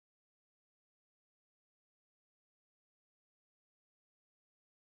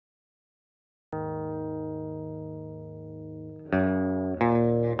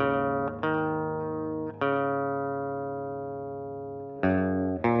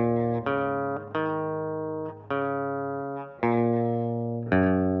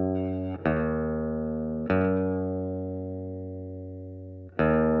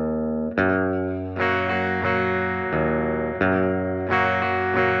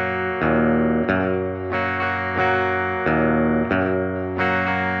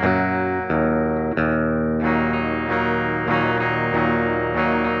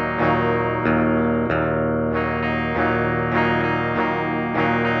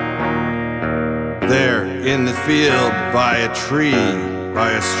in the field, by a tree,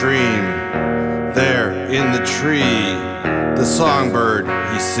 by a stream. There in the tree, the songbird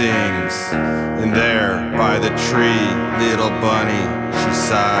he sings. And there by the tree, little bunny, she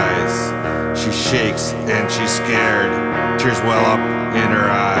sighs. She shakes and she's scared, tears well up in her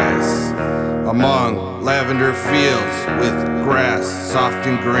eyes. Among lavender fields with grass soft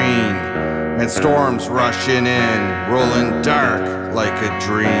and green, and storms rushing in, rolling dark like a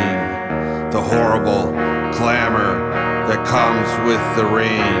dream. The horrible clamor that comes with the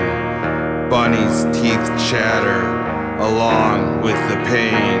rain. Bunny's teeth chatter along with the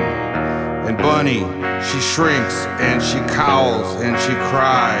pain. And Bunny, she shrinks and she cowls and she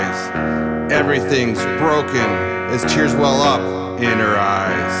cries. Everything's broken as tears well up in her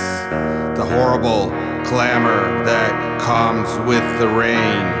eyes. The horrible clamor that comes with the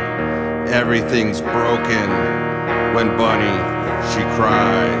rain. Everything's broken when Bunny, she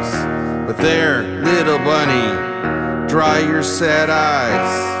cries. But there, little Bunny, dry your sad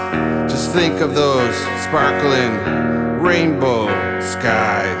eyes. Just think of those sparkling rainbow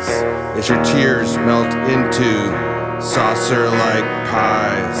skies as your tears melt into saucer-like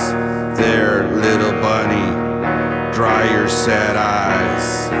pies. There, little Bunny, dry your sad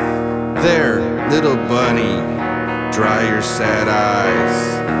eyes. There, little Bunny, dry your sad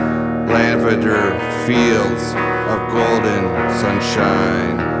eyes. Lavender fields of golden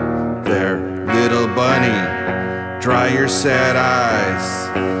sunshine. There, little Bunny, dry your sad eyes.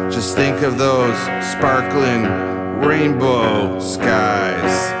 Just think of those sparkling rainbow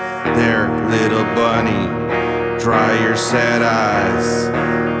skies. There, little Bunny, dry your sad eyes.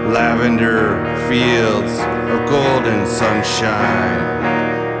 Lavender fields of golden sunshine.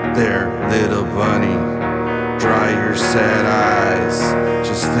 There, little Bunny, dry your sad eyes.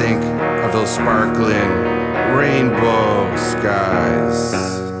 Just think of those sparkling rainbow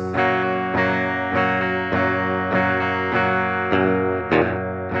skies.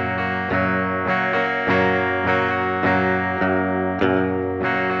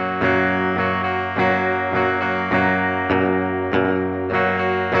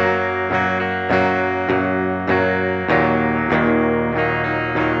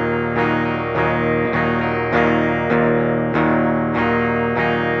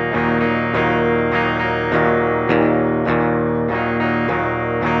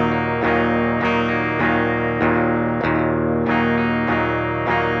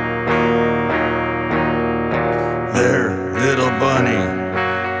 There, little Bunny,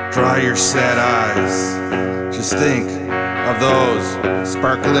 dry your sad eyes. Just think of those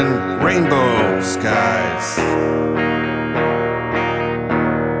sparkling rainbow skies.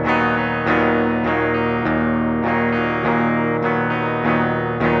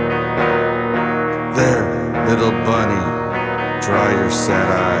 There, little Bunny, dry your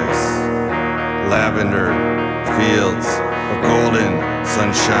sad eyes. Lavender fields of golden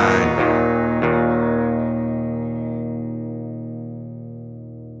sunshine.